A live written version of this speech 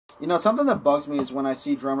You know, something that bugs me is when I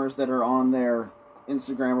see drummers that are on their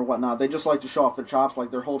Instagram or whatnot, they just like to show off their chops,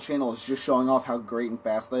 like their whole channel is just showing off how great and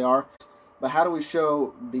fast they are. But how do we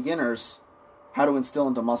show beginners how to instill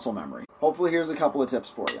into muscle memory? Hopefully here's a couple of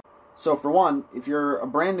tips for you. So for one, if you're a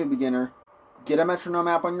brand new beginner, get a metronome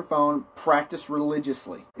app on your phone, practice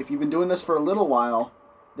religiously. If you've been doing this for a little while,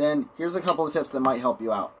 then here's a couple of tips that might help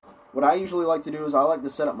you out. What I usually like to do is I like to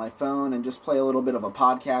set up my phone and just play a little bit of a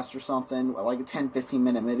podcast or something, like a 10-15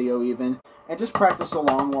 minute video even, and just practice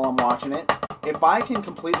along while I'm watching it. If I can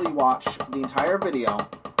completely watch the entire video,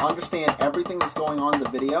 understand everything that's going on in the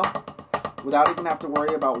video, without even have to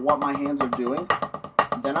worry about what my hands are doing,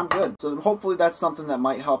 then I'm good. So hopefully that's something that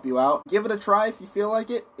might help you out. Give it a try if you feel like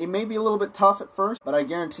it. It may be a little bit tough at first, but I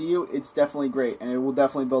guarantee you it's definitely great, and it will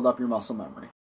definitely build up your muscle memory.